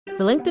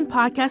The LinkedIn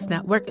Podcast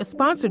Network is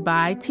sponsored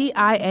by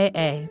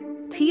TIAA.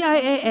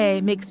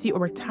 TIAA makes you a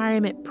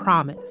retirement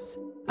promise,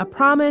 a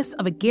promise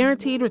of a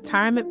guaranteed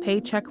retirement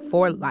paycheck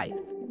for life.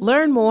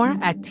 Learn more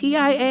at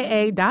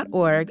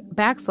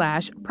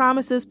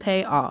TIAA.org/promises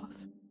pay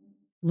off.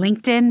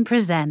 LinkedIn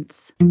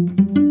presents.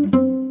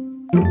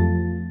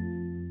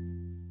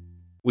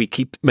 We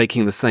keep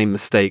making the same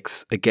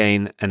mistakes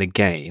again and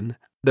again.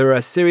 There are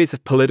a series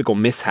of political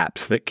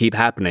mishaps that keep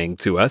happening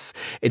to us.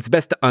 It's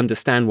best to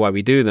understand why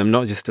we do them,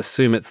 not just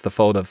assume it's the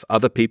fault of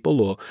other people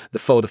or the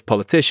fault of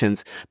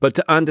politicians, but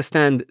to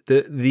understand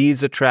that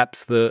these are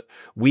traps that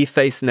we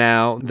face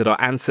now, that our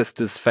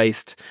ancestors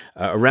faced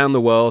around the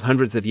world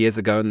hundreds of years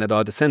ago, and that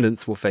our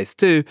descendants will face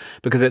too,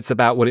 because it's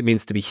about what it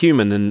means to be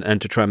human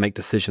and to try and make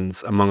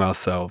decisions among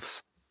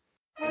ourselves.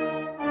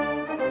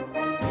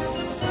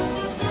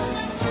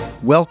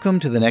 Welcome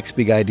to the Next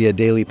Big Idea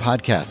Daily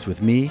Podcast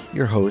with me,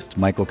 your host,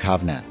 Michael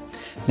Kovnat.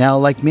 Now,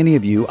 like many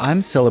of you,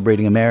 I'm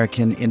celebrating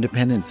American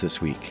independence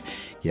this week.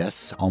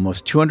 Yes,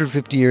 almost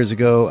 250 years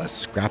ago, a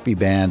scrappy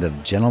band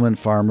of gentlemen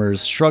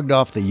farmers shrugged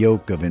off the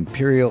yoke of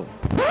imperial...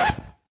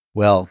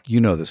 Well, you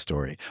know the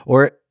story,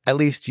 or at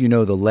least you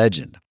know the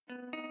legend.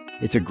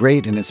 It's a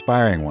great and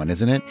inspiring one,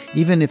 isn't it?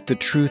 Even if the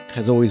truth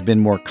has always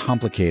been more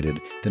complicated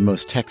than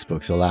most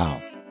textbooks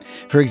allow.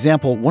 For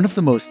example, one of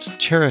the most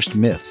cherished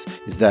myths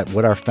is that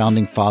what our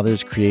founding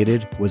fathers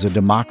created was a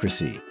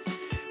democracy.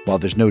 While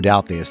there's no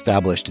doubt they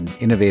established an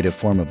innovative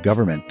form of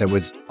government that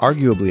was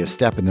arguably a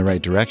step in the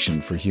right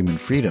direction for human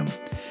freedom,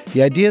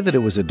 the idea that it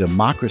was a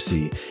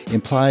democracy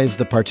implies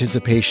the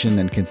participation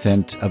and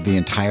consent of the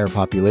entire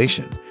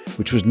population,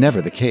 which was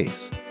never the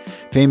case.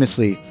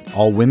 Famously,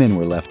 all women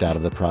were left out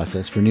of the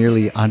process for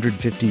nearly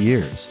 150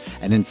 years,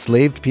 and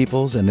enslaved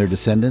peoples and their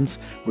descendants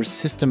were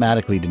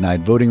systematically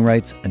denied voting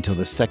rights until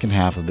the second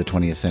half of the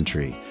 20th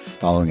century,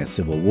 following a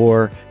civil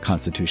war,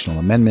 constitutional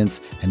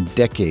amendments, and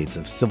decades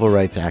of civil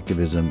rights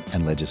activism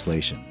and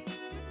legislation.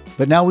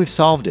 But now we've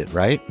solved it,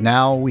 right?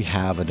 Now we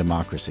have a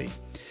democracy.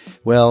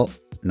 Well,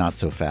 not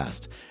so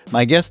fast.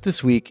 My guest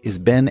this week is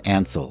Ben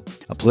Ansell,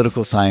 a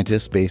political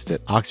scientist based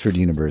at Oxford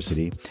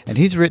University, and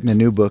he's written a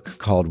new book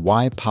called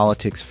Why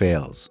Politics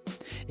Fails.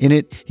 In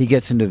it, he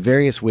gets into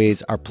various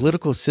ways our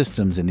political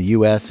systems in the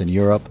US and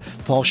Europe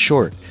fall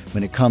short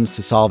when it comes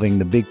to solving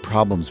the big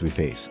problems we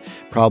face,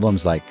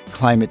 problems like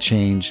climate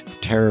change,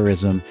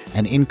 terrorism,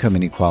 and income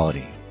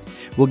inequality.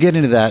 We'll get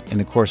into that in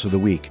the course of the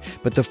week,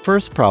 but the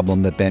first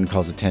problem that Ben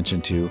calls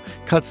attention to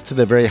cuts to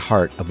the very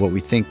heart of what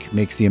we think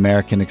makes the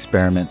American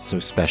experiment so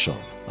special,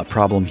 a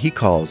problem he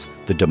calls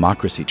the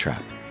democracy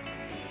trap.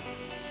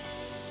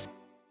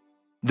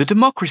 The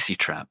democracy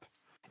trap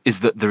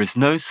is that there is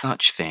no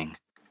such thing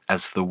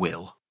as the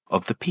will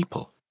of the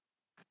people.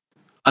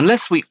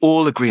 Unless we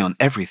all agree on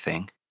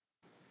everything,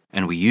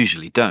 and we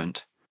usually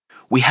don't,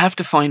 we have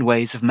to find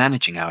ways of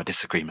managing our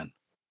disagreement.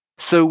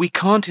 So we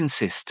can't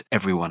insist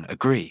everyone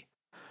agree.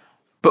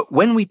 But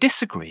when we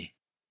disagree,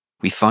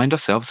 we find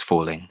ourselves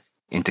falling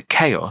into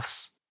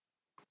chaos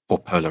or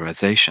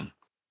polarization.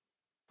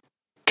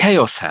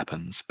 Chaos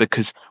happens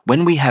because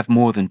when we have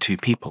more than two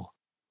people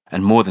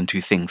and more than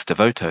two things to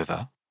vote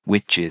over,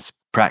 which is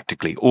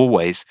practically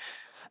always,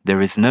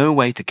 there is no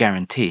way to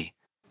guarantee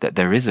that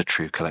there is a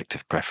true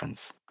collective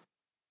preference.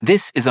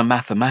 This is a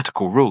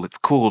mathematical rule. It's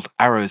called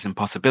Arrow's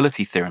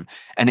impossibility theorem,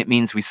 and it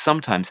means we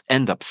sometimes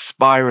end up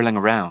spiraling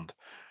around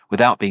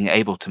without being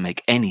able to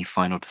make any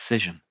final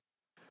decision.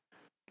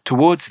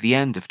 Towards the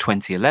end of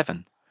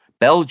 2011,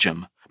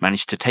 Belgium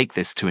managed to take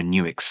this to a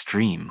new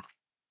extreme.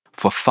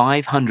 For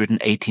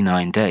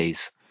 589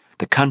 days,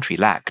 the country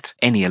lacked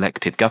any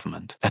elected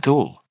government at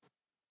all.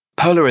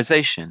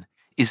 Polarization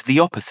is the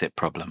opposite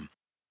problem.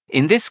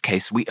 In this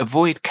case, we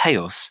avoid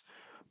chaos,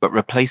 but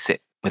replace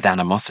it with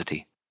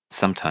animosity,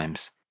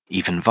 sometimes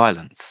even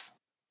violence.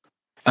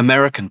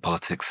 American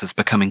politics has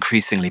become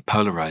increasingly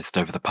polarized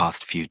over the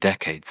past few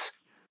decades.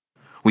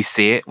 We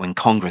see it when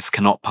Congress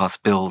cannot pass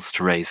bills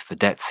to raise the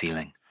debt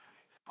ceiling,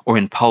 or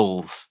in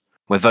polls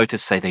where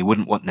voters say they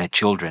wouldn't want their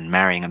children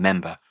marrying a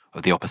member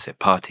of the opposite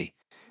party,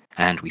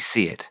 and we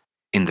see it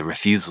in the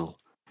refusal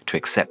to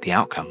accept the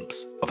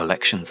outcomes of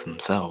elections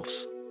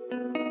themselves.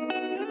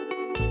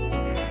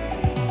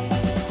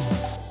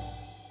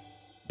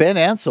 Ben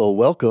Ansell,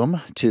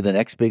 welcome to the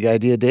Next Big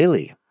Idea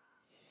Daily.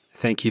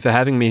 Thank you for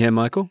having me here,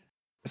 Michael.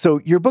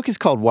 So your book is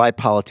called Why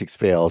Politics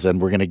Fails,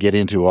 and we're going to get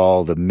into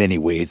all the many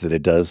ways that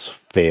it does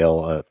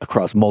fail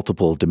across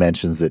multiple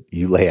dimensions that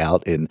you lay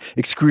out in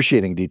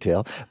excruciating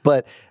detail.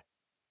 But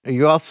are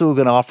you also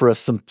going to offer us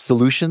some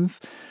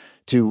solutions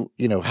to,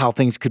 how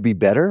things could be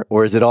better?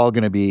 Or is it all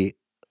going to be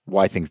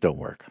why things don't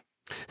work?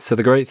 So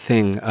the great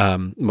thing,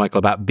 Michael,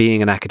 about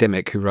being an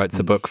academic who writes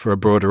a book for a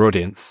broader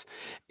audience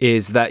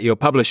is that your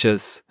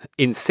publishers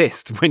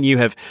insist, when you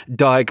have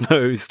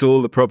diagnosed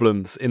all the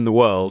problems in the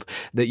world,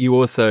 that you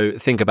also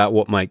think about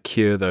what might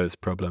cure those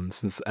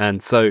problems.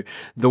 And so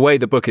the way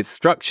the book is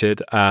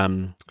structured,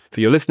 for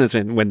your listeners,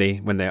 when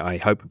they, I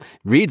hope,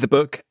 read the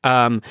book,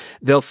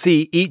 they'll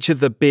see each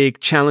of the big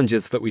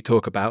challenges that we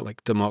talk about,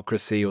 like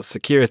democracy or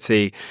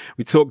security.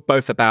 We talk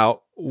both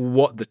about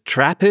what the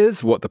trap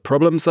is, what the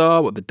problems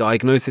are, what the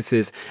diagnosis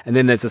is, and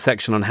then there's a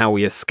section on how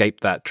we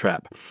escape that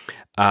trap.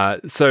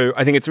 So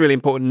I think it's really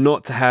important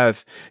not to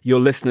have your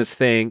listeners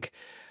think,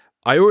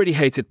 I already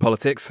hated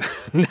politics.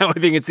 Now I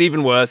think it's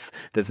even worse.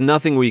 There's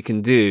nothing we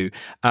can do.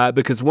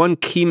 Because one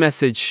key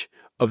message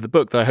of the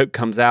book that I hope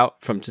comes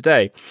out from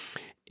today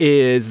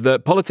is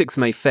that politics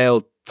may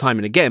fail time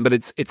and again, but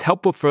it's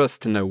helpful for us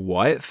to know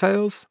why it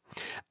fails.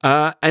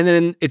 And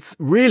then it's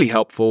really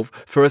helpful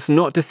for us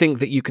not to think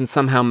that you can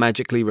somehow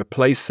magically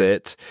replace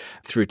it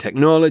through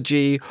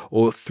technology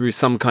or through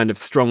some kind of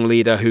strong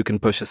leader who can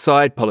push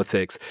aside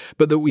politics,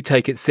 but that we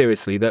take it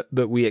seriously,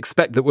 that we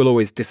expect that we'll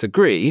always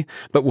disagree,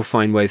 but we'll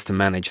find ways to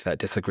manage that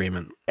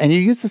disagreement. And you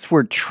use this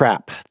word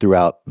trap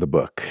throughout the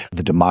book,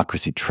 the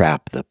democracy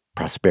trap, the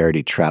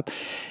prosperity trap.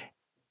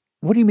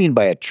 What do you mean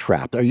by a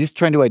trap? Are you just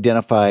trying to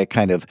identify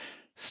kind of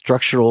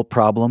structural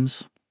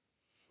problems?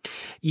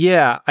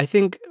 Yeah, I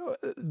think,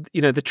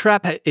 the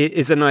trap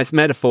is a nice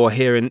metaphor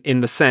here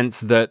in the sense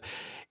that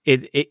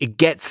it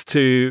gets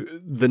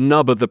to the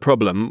nub of the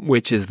problem,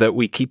 which is that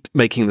we keep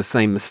making the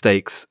same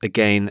mistakes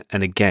again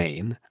and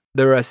again.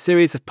 There are a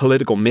series of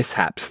political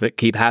mishaps that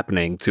keep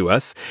happening to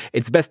us.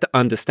 It's best to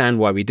understand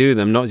why we do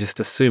them, not just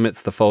assume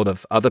it's the fault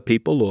of other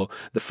people or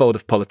the fault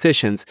of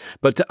politicians,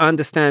 but to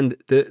understand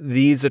that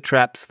these are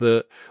traps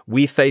that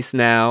we face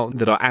now,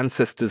 that our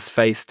ancestors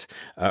faced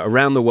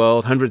around the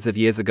world hundreds of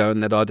years ago,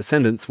 and that our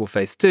descendants will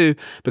face too,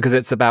 because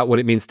it's about what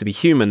it means to be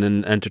human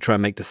and to try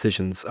and make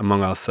decisions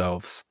among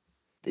ourselves.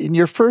 In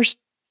your first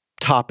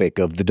topic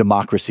of the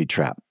democracy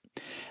trap,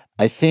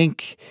 I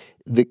think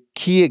the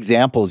key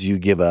examples you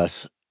give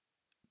us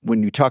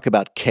when you talk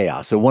about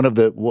chaos, so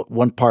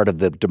one part of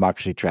the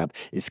democracy trap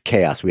is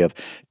chaos. We have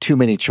too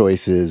many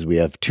choices, we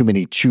have too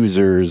many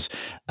choosers,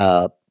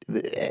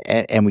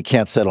 and we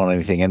can't settle on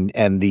anything.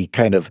 And the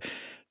kind of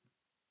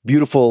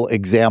beautiful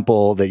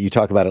example that you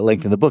talk about at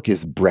length in the book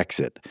is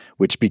Brexit,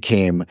 which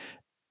became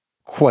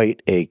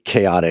quite a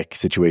chaotic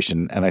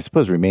situation, and I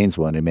suppose remains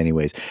one in many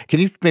ways. Can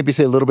you maybe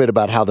say a little bit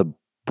about how the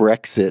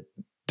Brexit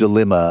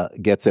dilemma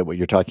gets at what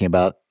you're talking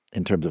about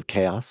in terms of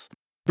chaos?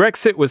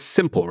 Brexit was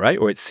simple, right?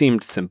 Or it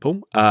seemed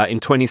simple. In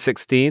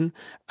 2016,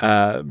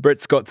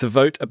 Brits got to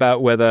vote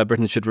about whether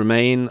Britain should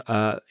remain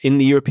in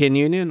the European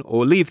Union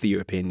or leave the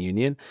European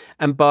Union.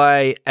 And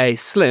by a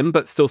slim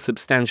but still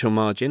substantial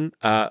margin,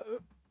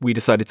 we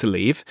decided to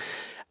leave.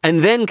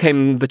 And then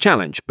came the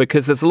challenge,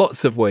 because there's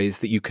lots of ways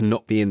that you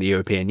cannot be in the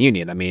European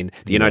Union. I mean,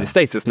 the United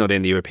States is not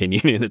in the European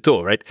Union at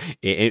all, right?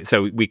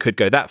 So we could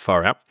go that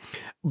far out.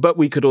 But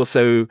we could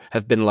also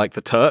have been like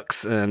the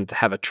Turks and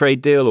have a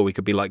trade deal, or we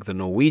could be like the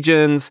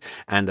Norwegians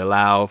and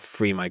allow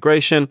free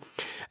migration.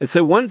 And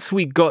so once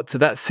we got to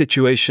that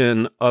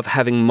situation of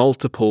having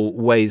multiple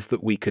ways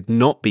that we could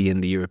not be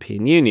in the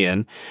European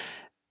Union,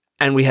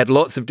 and we had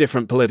lots of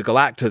different political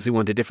actors who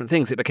wanted different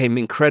things, it became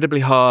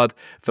incredibly hard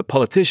for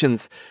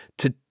politicians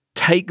to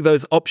take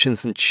those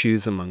options and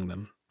choose among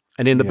them.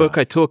 And in the book,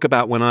 I talk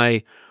about when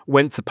I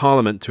went to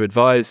Parliament to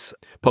advise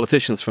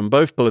politicians from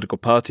both political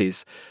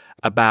parties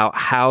about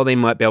how they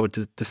might be able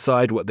to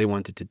decide what they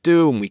wanted to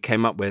do. And we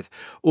came up with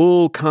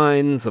all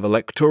kinds of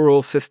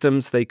electoral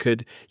systems they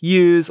could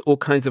use, all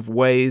kinds of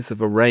ways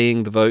of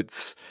arraying the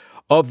votes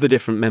of the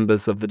different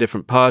members of the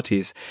different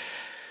parties.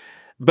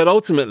 But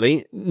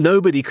ultimately,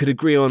 nobody could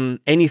agree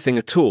on anything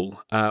at all.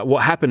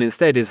 What happened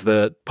instead is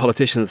that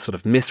politicians sort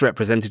of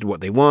misrepresented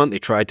what they want. They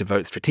tried to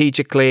vote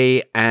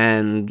strategically,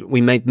 and we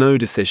made no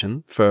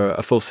decision for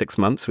a full 6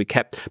 months. We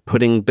kept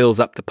putting bills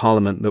up to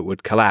Parliament that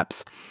would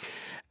collapse.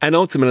 And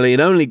ultimately,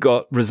 it only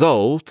got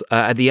resolved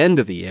at the end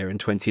of the year in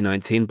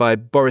 2019 by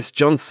Boris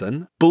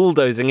Johnson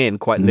bulldozing in,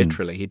 quite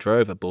literally. He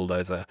drove a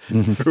bulldozer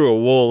through a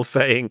wall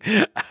saying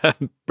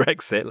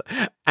Brexit.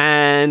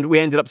 And we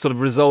ended up sort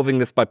of resolving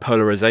this by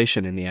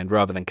polarization in the end,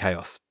 rather than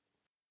chaos.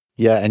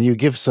 Yeah, and you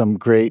give some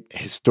great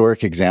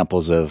historic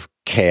examples of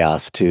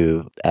chaos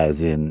too,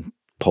 as in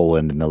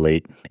Poland in the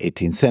late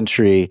 18th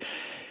century,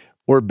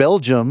 or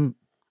Belgium,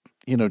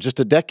 just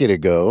a decade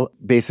ago,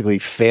 basically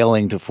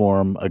failing to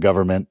form a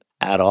government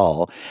at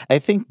all. I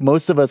think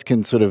most of us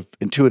can sort of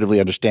intuitively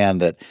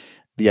understand that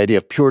the idea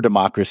of pure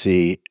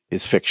democracy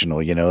is fictional,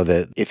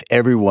 that if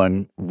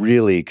everyone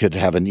really could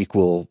have an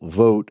equal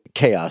vote,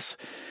 chaos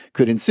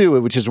could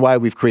ensue, which is why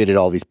we've created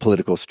all these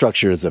political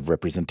structures of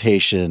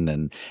representation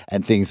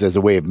and things as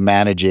a way of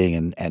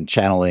managing and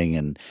channeling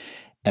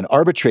and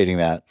arbitrating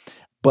that.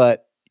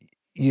 But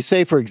you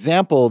say, for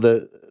example,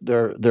 that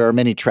there are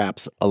many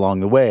traps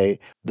along the way.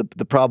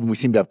 The problem we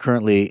seem to have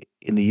currently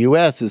in the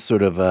U.S. is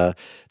sort of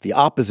the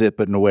opposite,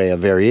 but in a way a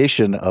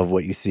variation of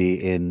what you see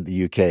in the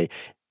U.K.,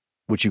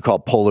 which you call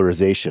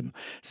polarization.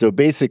 So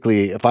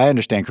basically, if I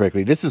understand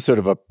correctly, this is sort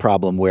of a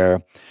problem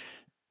where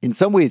in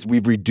some ways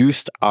we've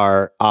reduced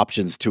our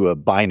options to a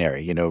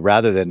binary,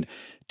 rather than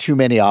too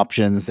many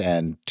options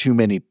and too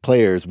many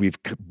players, we've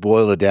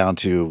boiled it down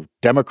to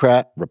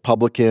Democrat,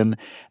 Republican,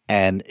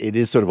 and it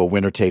is sort of a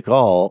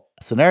winner-take-all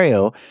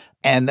scenario.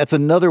 And that's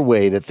another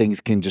way that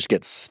things can just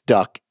get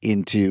stuck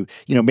into,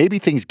 maybe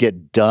things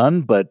get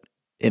done, but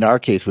in our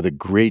case, with a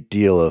great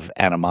deal of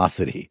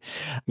animosity.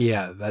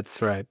 Yeah,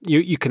 that's right.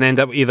 You can end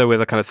up either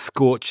with a kind of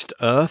scorched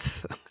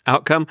earth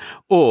outcome,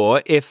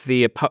 or if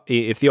the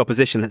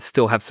opposition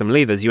still have some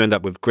levers, you end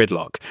up with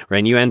gridlock, right?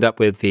 And you end up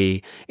with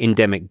the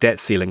endemic debt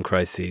ceiling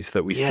crises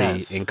that we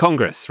see in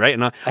Congress, right?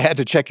 And I had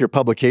to check your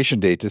publication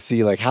date to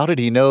see, like, how did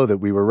he know that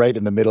we were right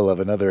in the middle of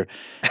another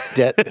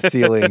debt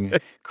ceiling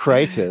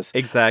crisis?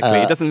 Exactly.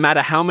 It doesn't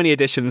matter how many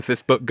editions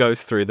this book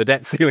goes through, the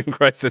debt ceiling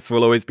crisis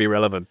will always be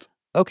relevant.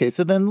 Okay,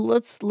 so then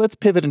let's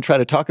pivot and try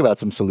to talk about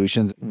some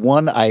solutions.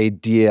 One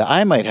idea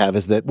I might have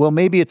is that, well,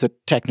 maybe it's a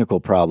technical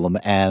problem,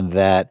 and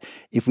that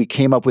if we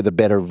came up with a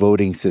better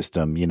voting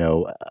system,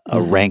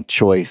 a ranked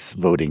choice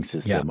voting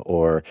system,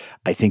 or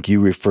I think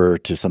you refer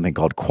to something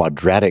called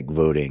quadratic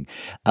voting.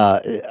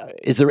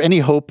 Is there any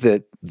hope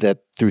that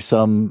through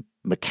some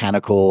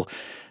mechanical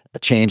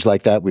change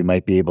like that, we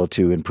might be able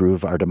to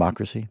improve our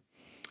democracy?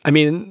 I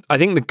mean, I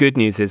think the good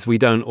news is we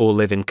don't all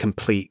live in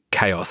complete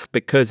chaos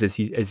because, as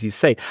you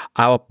say,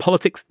 our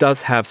politics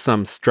does have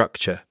some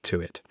structure to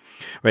it,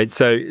 right?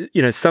 So,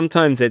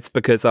 sometimes it's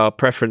because our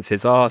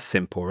preferences are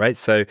simple, right?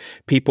 So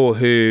people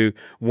who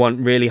want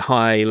really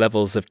high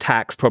levels of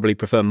tax probably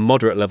prefer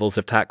moderate levels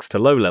of tax to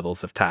low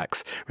levels of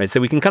tax, right?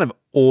 So we can kind of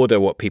order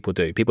what people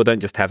do. People don't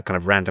just have kind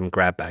of random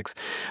grab bags.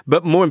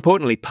 But more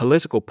importantly,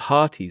 political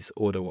parties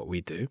order what we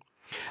do.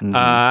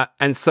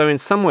 And so in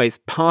some ways,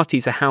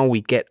 parties are how we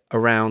get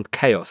around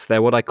chaos.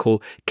 They're what I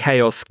call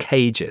chaos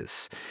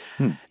cages.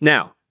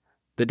 Now,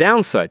 the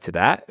downside to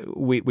that,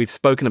 we've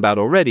spoken about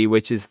already,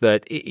 which is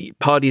that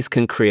parties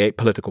can create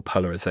political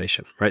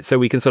polarization, right? So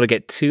we can sort of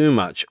get too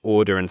much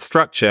order and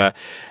structure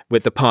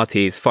with the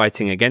parties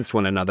fighting against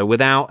one another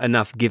without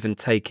enough give and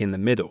take in the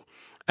middle.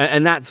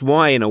 And that's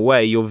why, in a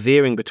way, you're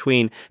veering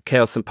between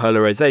chaos and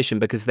polarization,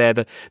 because they're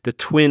the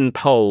twin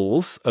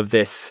poles of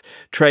this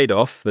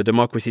trade-off, the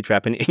democracy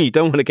trap, and you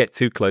don't want to get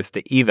too close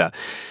to either.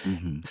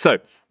 So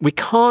we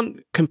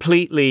can't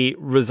completely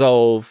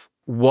resolve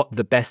what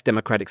the best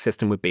democratic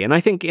system would be. And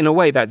I think, in a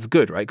way, that's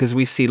good, right? Because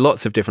we see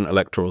lots of different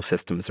electoral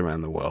systems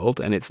around the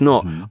world, and it's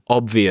not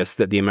obvious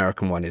that the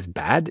American one is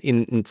bad.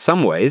 In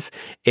some ways,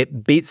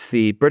 it beats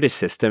the British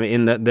system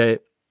in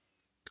that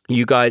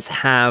you guys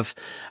have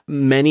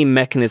many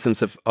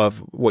mechanisms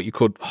of what you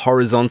call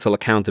horizontal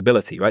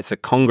accountability, right? So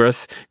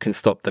Congress can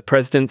stop the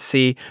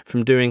presidency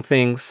from doing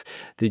things.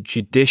 The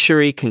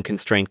judiciary can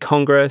constrain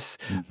Congress.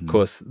 Of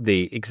course,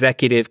 the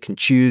executive can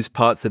choose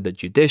parts of the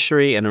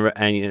judiciary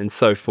and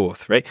so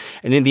forth, right?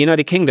 And in the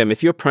United Kingdom,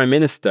 if you're prime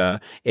minister,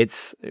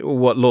 it's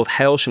what Lord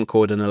Hailsham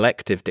called an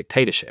elective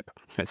dictatorship.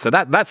 So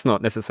that's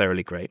not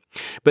necessarily great.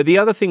 But the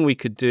other thing we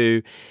could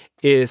do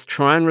is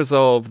try and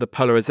resolve the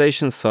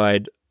polarization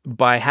side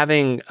by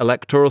having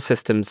electoral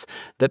systems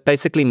that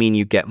basically mean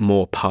you get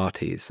more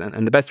parties.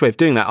 And the best way of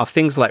doing that are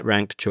things like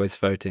ranked choice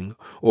voting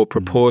or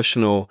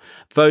proportional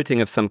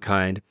voting of some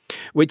kind,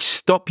 which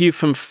stop you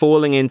from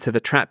falling into the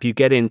trap you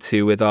get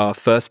into with our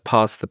first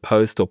past the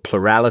post or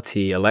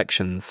plurality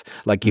elections,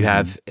 like you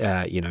have,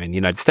 in the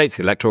United States,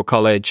 the Electoral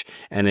College,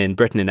 and in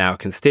Britain in our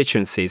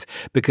constituencies,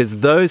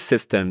 because those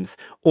systems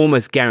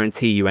almost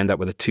guarantee you end up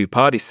with a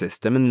two-party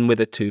system. And with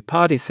a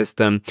two-party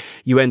system,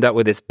 you end up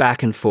with this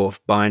back and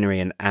forth binary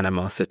and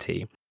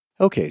animosity.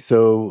 Okay,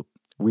 so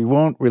we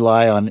won't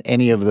rely on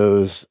any of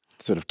those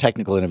sort of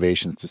technical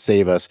innovations to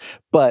save us,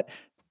 but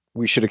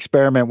we should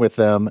experiment with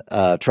them,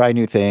 try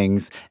new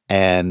things,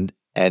 and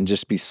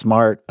just be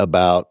smart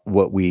about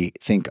what we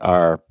think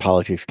our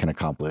politics can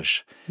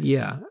accomplish.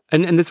 Yeah.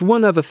 And there's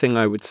one other thing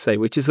I would say,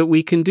 which is that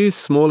we can do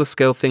smaller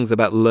scale things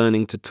about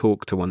learning to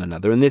talk to one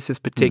another. And this is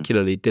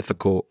particularly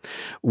difficult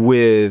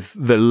with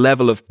the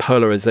level of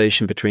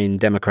polarization between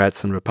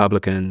Democrats and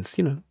Republicans,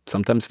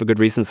 sometimes for good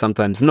reason,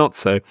 sometimes not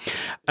so.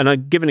 And I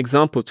give an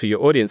example to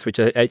your audience, which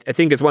I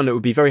think is one that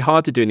would be very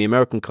hard to do in the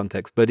American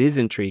context, but is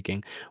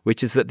intriguing,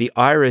 which is that the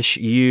Irish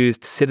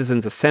used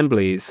citizens'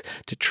 assemblies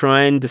to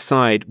try and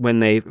decide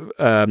when they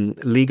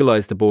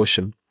legalized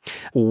abortion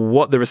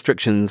what the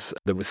restrictions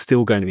that were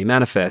still going to be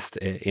manifest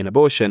in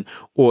abortion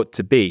ought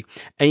to be.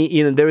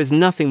 And, there is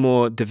nothing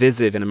more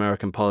divisive in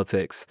American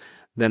politics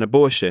than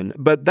abortion.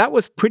 But that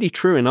was pretty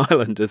true in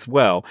Ireland as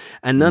well.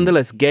 And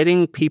nonetheless,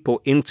 getting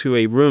people into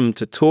a room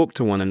to talk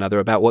to one another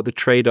about what the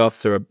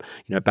trade-offs are,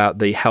 about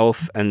the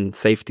health and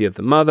safety of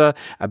the mother,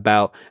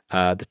 about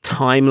the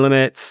time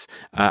limits,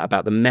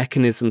 about the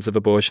mechanisms of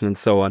abortion and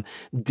so on,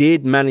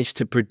 did manage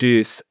to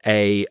produce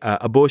a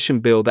abortion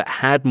bill that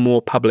had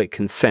more public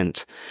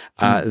consent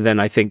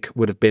than I think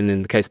would have been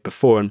in the case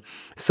before. And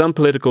some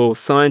political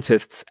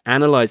scientists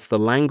analyzed the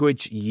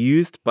language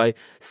used by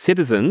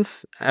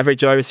citizens,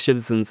 average Irish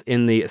citizens,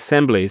 in the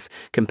assemblies,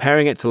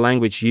 comparing it to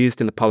language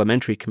used in the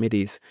parliamentary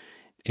committees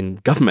in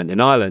government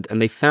in Ireland,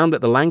 and they found that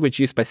the language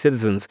used by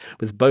citizens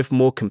was both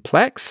more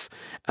complex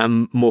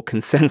and more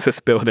consensus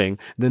building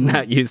than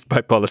that used by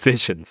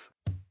politicians.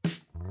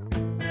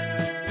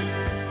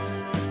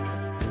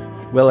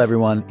 Well,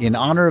 everyone, in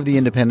honor of the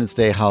Independence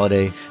Day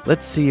holiday,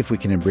 let's see if we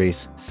can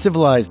embrace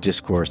civilized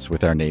discourse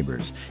with our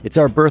neighbors. It's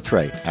our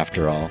birthright,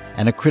 after all,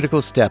 and a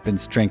critical step in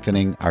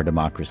strengthening our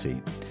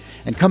democracy.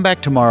 And come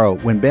back tomorrow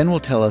when Ben will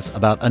tell us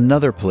about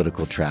another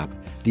political trap,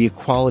 the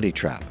equality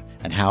trap,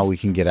 and how we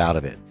can get out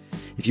of it.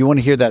 If you want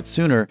to hear that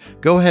sooner,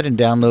 go ahead and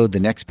download the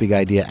Next Big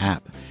Idea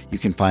app. You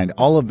can find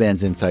all of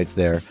Ben's insights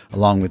there,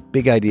 along with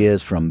big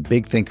ideas from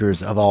big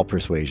thinkers of all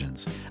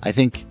persuasions. I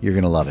think you're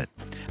going to love it.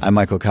 I'm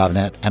Michael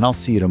Kovnat, and I'll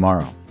see you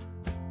tomorrow.